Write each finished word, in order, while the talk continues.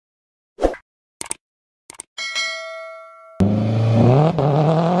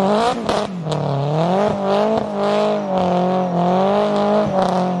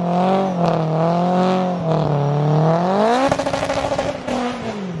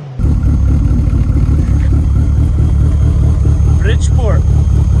Bridgeport.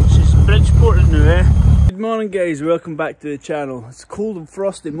 This is Bridgeport now, eh? Good morning guys, welcome back to the channel. It's a cold and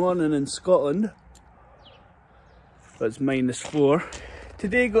frosty morning in Scotland. But it's -4.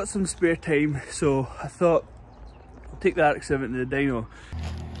 Today got some spare time, so I thought I'll take the RX7 to the dyno.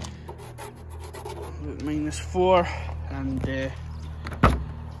 -4 and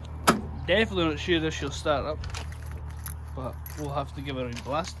definitely not sure this she'll start up, but we'll have to give her a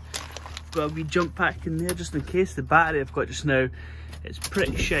blast. Got a wee jump pack in there just in case. The battery I've got just now, it's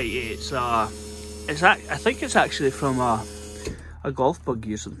pretty shitey. I think it's actually from a golf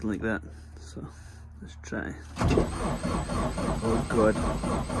buggy or something like that. So let's try. Oh god.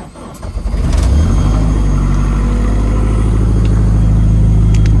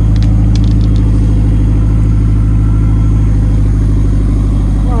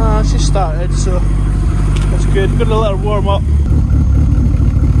 Well, she started, so that's good. Gonna let her warm up.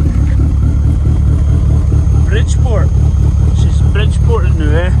 Bridgeport. She's Bridgeport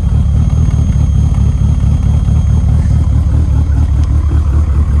now, eh?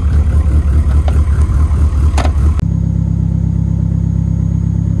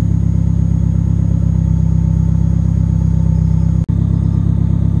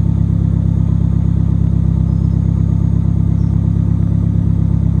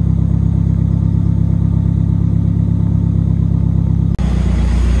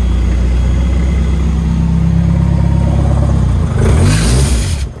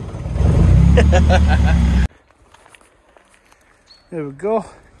 There we go,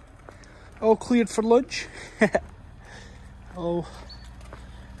 all cleared for lunch. All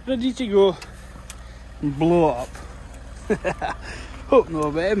ready to go and blow it up. Hope no,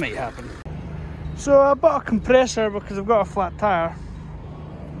 but it might happen. So I bought a compressor because I've got a flat tyre.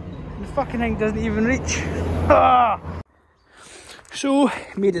 The fucking thing doesn't even reach. So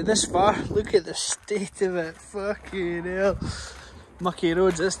made it this far. Look at the state of it. Fucking hell. Mucky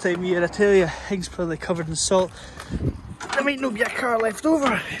roads this time of year, I tell you. Things probably covered in salt. There might not be a car left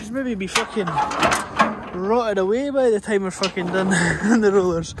over. It's maybe be fucking rotted away by the time we're fucking done on the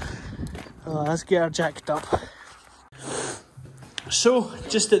rollers. Oh, let's get her jacked up. So,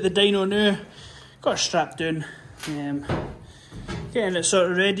 just at the dyno now, got her strapped down. Getting it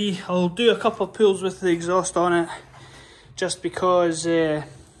sort of ready. I'll do a couple of pulls with the exhaust on it, just because I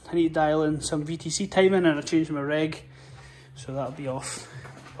need to dial in some VTC timing and I changed my reg, so that'll be off.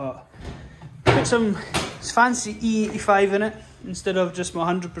 But put some fancy E85 in it instead of just my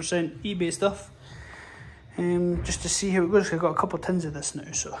 100% eBay stuff, just to see how it goes. I've got a couple of tins of this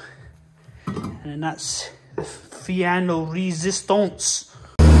now, so, and that's the DYNO Resistance.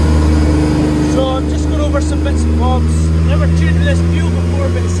 So I'm just going over some bits and bobs. Never tuned with this fuel before,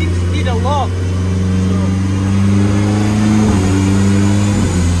 but it seems to need a lot.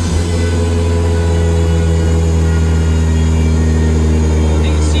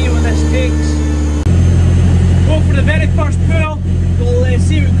 For the very first pull, we'll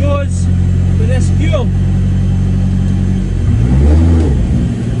see how it goes with this fuel.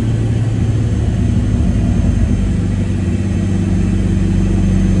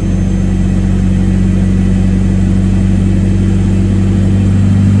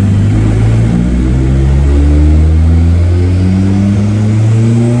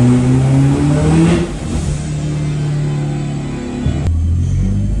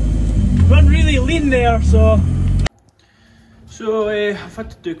 Run really lean there, so I've had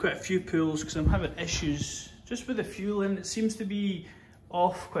to do quite a few pulls because I'm having issues just with the fuel, and it seems to be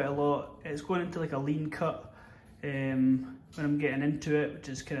off quite a lot. It's going into like a lean cut when I'm getting into it, which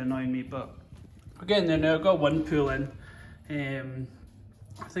is kind of annoying me, but we're getting there now. I've got one pull in.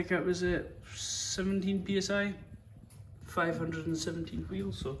 I think it was at 17 psi, 517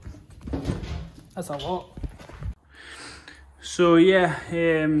 wheels, so that's a lot. So yeah,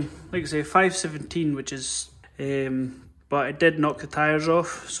 like I say, 517, which is but it did knock the tyres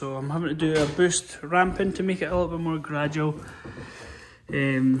off, so I'm having to do a boost ramping to make it a little bit more gradual.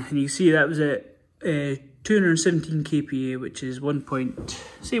 And you can see that was at 217 kPa, which is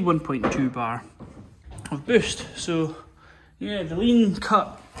 1.2 bar of boost. So yeah, the lean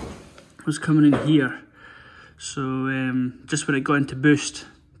cut was coming in here. So just when it got into boost.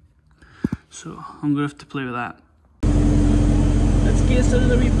 So I'm gonna have to play with that. Let's get us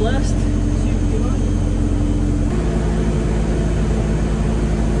another wee blast. See what we want.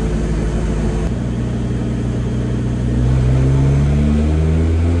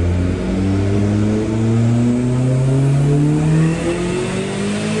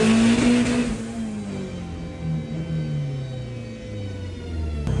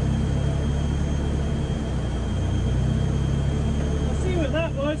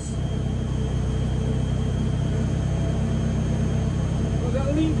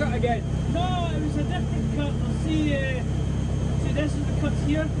 cut again? No, it was a different cut. I'll see, see this is the cuts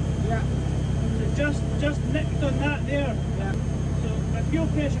here? Yeah. So just nicked on that there. Yeah. So my fuel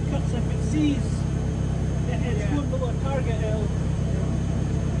pressure cuts, if it sees that it's going below target, it'll...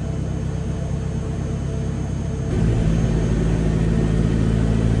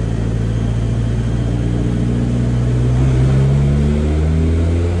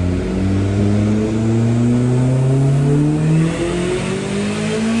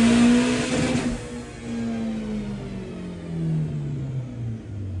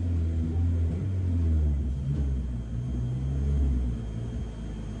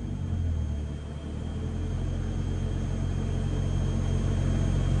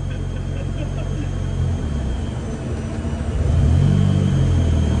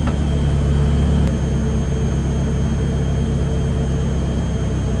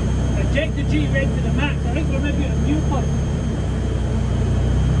 Eject the G red to the max. I think we're maybe at a fuel pump.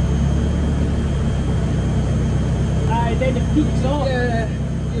 Aye, then it peaks off. Yeah.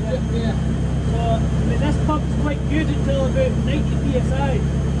 So, I mean, this pump's quite good until about 90 psi.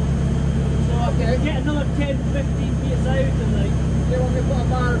 So I can get another 10, 15 psi out of like. You want me to put a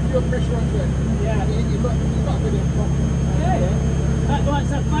bar of fuel pressure onto it? Yeah. You've got a bit of pump. Yeah.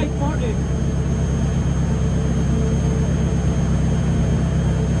 That's at 540.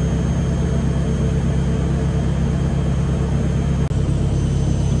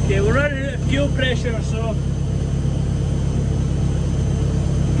 Okay, we're running out of fuel pressure, so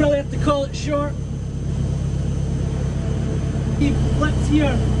probably have to call it short. These flips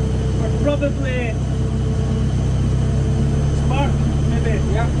here are probably spark, maybe.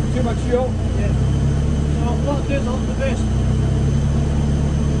 Yeah, too much fuel. Yeah. So what I'll do is I'll up the boost.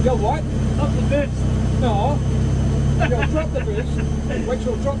 You'll what? Up the boost. No. You'll drop the boost, which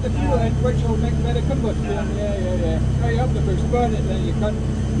will drop the fuel in, which will make better combustion. Yeah. Right up the boost, burn it then you can.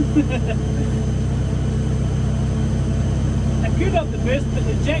 I could up the boost, but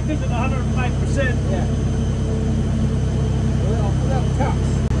the ejector's at 105%. Yeah. Little taps.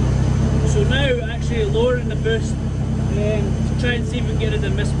 So now actually lowering the boost to try and see if we can get rid of the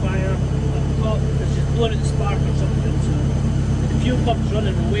misfire up top, because she's blowing out the spark or something. So the fuel pump's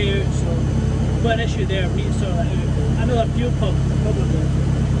running way out, so we've got an issue there. We need to sort that out. Another fuel pump, probably.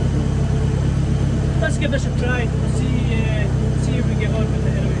 Let's give this a try. See if we get on with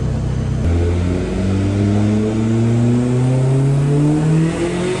it anyway.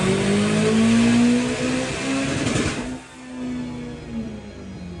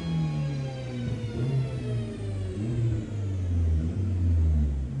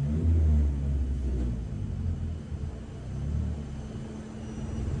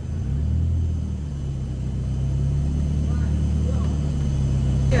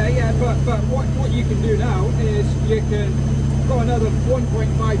 But what you can do now is you can go another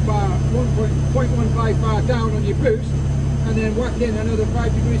 1.15 bar down on your boost and then work in another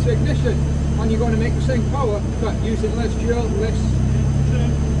 5 degrees of ignition, and you're going to make the same power but using less fuel, less...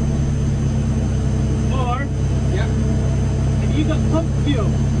 Or, yeah, if you got pump fuel,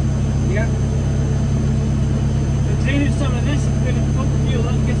 yeah, and draining some of this and putting pump fuel,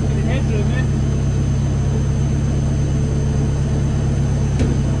 that gets me the headroom, eh?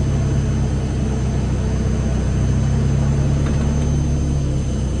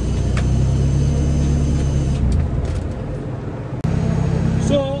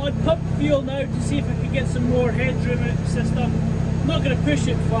 Fuel now to see if we can get some more headroom out of the system. I'm not going to push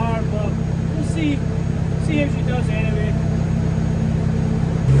it far, but we'll see how she does anyway.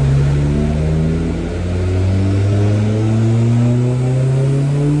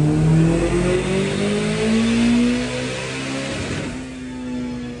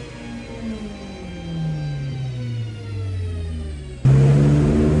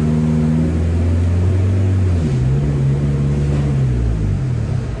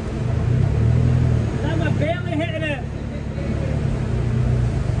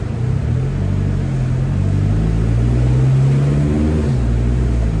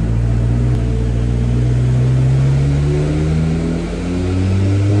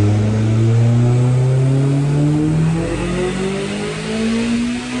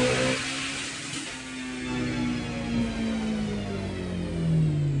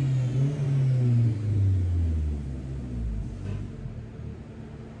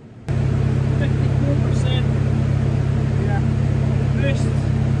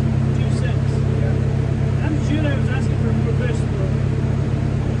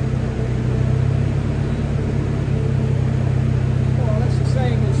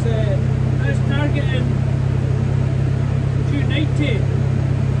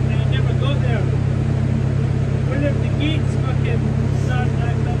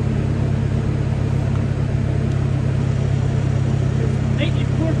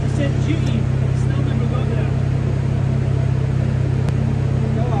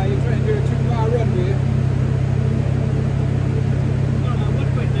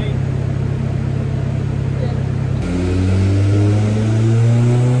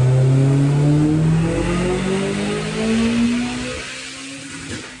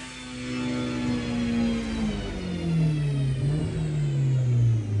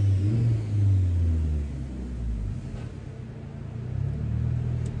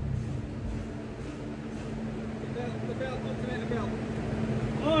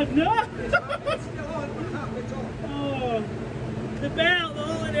 Oh no! It's still on, but half it's off. Oh, the belt, the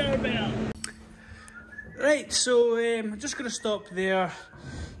holiday belt. Right, so I'm just going to stop there.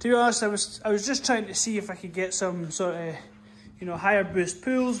 To be honest, I was just trying to see if I could get some sort of, you know, higher boost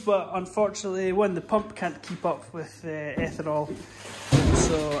pulls, but unfortunately, the pump can't keep up with ethanol.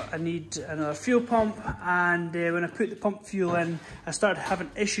 So I need another fuel pump, and when I put the pump fuel in, I started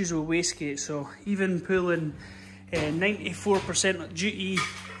having issues with wastegate. So even pulling 94% duty,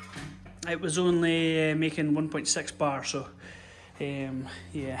 it was only making 1.6 bar. So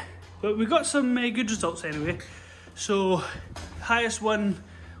yeah, but we got some good results anyway. So highest one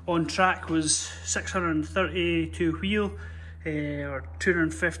on track was 632 wheel. Or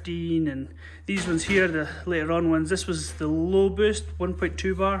 215, and these ones here, the later on ones, this was the low boost,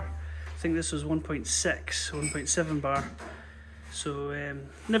 1.2 bar. I think this was 1.6, 1.7 bar. So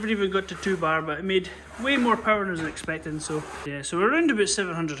never even got to 2 bar, but it made way more power than I was expecting. So yeah, so we're around about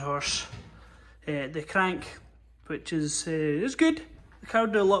 700 horse. The crank, which is good. The car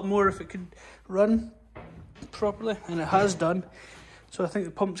would do a lot more if it could run properly, and it has done. So I think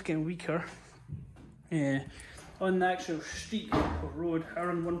the pump's getting weaker. Yeah. On the actual street or road, I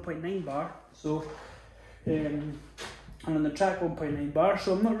run 1.9 bar, so and on the track 1.9 bar.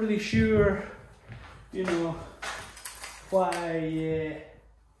 So I'm not really sure, you know, why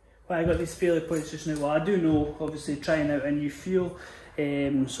I got these failure points just now. Well, I do know, obviously, trying out a new fuel.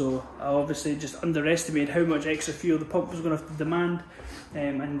 So I obviously just underestimated how much extra fuel the pump was going to have to demand,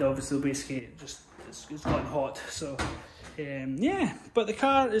 and obviously basically it's gotten hot. So. Yeah, but the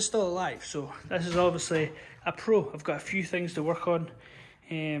car is still alive, so this is obviously a pro. I've got a few things to work on.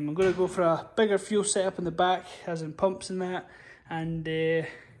 I'm going to go for a bigger fuel setup in the back, as in pumps and that, and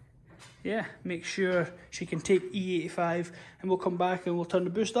yeah, make sure she can take E85, and we'll come back and we'll turn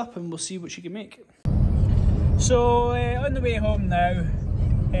the boost up and we'll see what she can make. So on the way home now,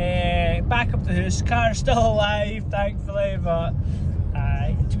 back up the house. Car's still alive, thankfully, but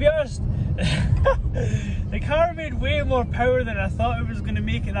to be honest, the car made way more power than I thought it was going to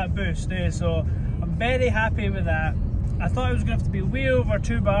make at that boost, so I'm very happy with that. I thought it was going to have to be way over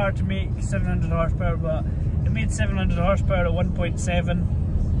 2 bar to make 700 horsepower, but it made 700 horsepower at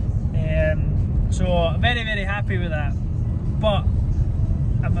 1.7, so I'm very, very happy with that. But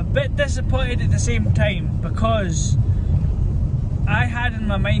I'm a bit disappointed at the same time, because I had in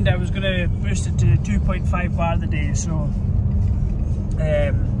my mind I was going to boost it to 2.5 bar the day, so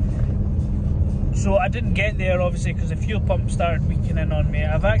I didn't get there, obviously, because the fuel pump started weakening on me.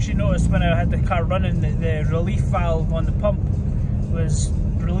 I've actually noticed when I had the car running, the relief valve on the pump was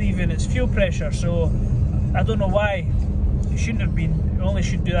relieving its fuel pressure, so I don't know why. It shouldn't have been. You only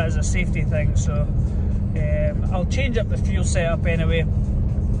should do that as a safety thing, so I'll change up the fuel setup anyway.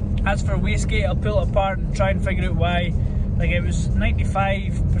 As for wastegate, I'll pull it apart and try and figure out why. Like, it was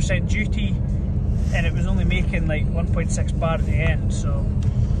 95% duty, and it was only making like 1.6 bar at the end, so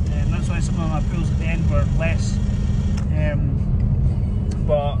that's why some of my pulls at the end were less.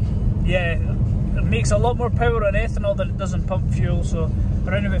 But yeah, it makes a lot more power on ethanol than it does on pump fuel, so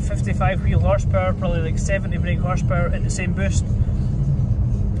around about 55 wheel horsepower, probably like 70 brake horsepower at the same boost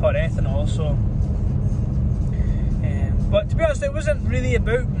on ethanol. So but to be honest, it wasn't really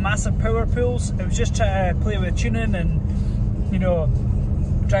about massive power pulls. It was just trying to play with tuning and, you know,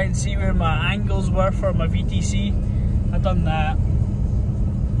 try and see where my angles were for my VTC. I've done that,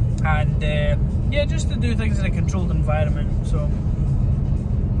 and yeah, just to do things in a controlled environment. So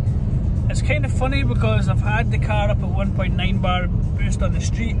it's kind of funny because I've had the car up at 1.9 bar boost on the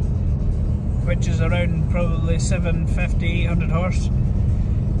street, which is around probably 750, 800 horse.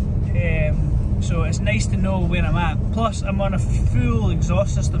 So it's nice to know where I'm at. Plus I'm on a full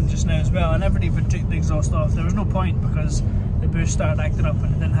exhaust system just now as well. I never even took the exhaust off. There was no point because the boost started acting up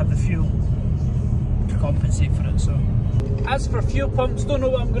and it didn't have the fuel to compensate for it. So as for fuel pumps, don't know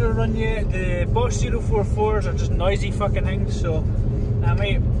what I'm going to run yet. The Bosch 044s are just noisy fucking things, so I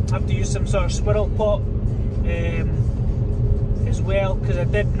might have to use some sort of swirl pot as well, because I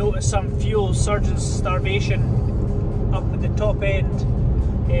did notice some fuel surgeon starvation up at the top end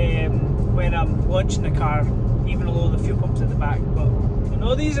when I'm launching the car, even though the fuel pump's at the back. But you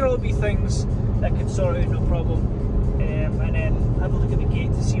know, these are all be things that could sort out, no problem. And then have a look at the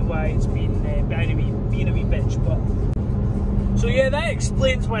gate to see why it's been being a wee bitch. But so yeah, that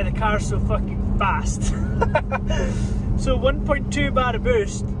explains why the car's so fucking fast. So 1.2 bar of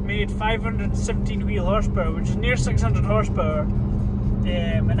boost made 517 wheel horsepower, which is near 600 horsepower,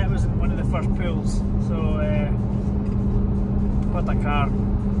 and that was in one of the first pulls. So what a car.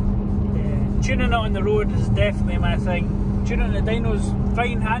 Tuning it on the road is definitely my thing. Tuning the dyno's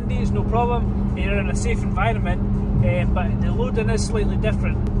fine, handy, it's no problem. You're in a safe environment, but the loading is slightly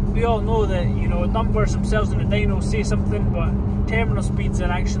different. We all know that, you know, numbers themselves in the dyno say something, but terminal speeds are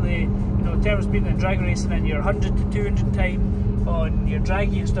actually, you know, terminal speed in drag racing and your 100 to 200 time on your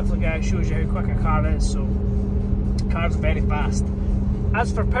draggy and stuff like that shows you how quick a car is, so the car's very fast.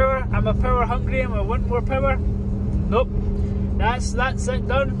 As for power, am I power hungry? Am I want more power? Nope. That's it,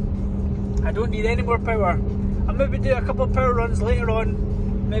 done. I don't need any more power. I'll maybe do a couple of power runs later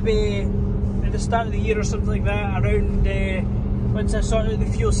on, maybe at the start of the year or something like that, around once I sort out the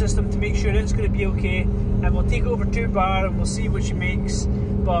fuel system to make sure it's going to be okay, and we'll take it over 2 bar and we'll see what she makes.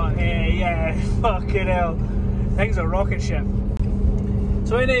 But yeah, fucking hell, things are rocket ship.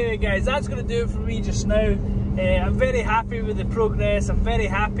 So anyway guys, that's going to do it for me just now. I'm very happy with the progress. I'm very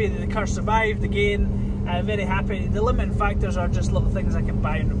happy that the car survived again. I'm very happy. The limiting factors are just little things I can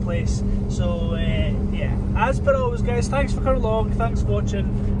buy and replace. So yeah, as per always guys, thanks for coming along, thanks for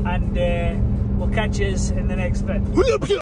watching, and we'll catch you in the next bit.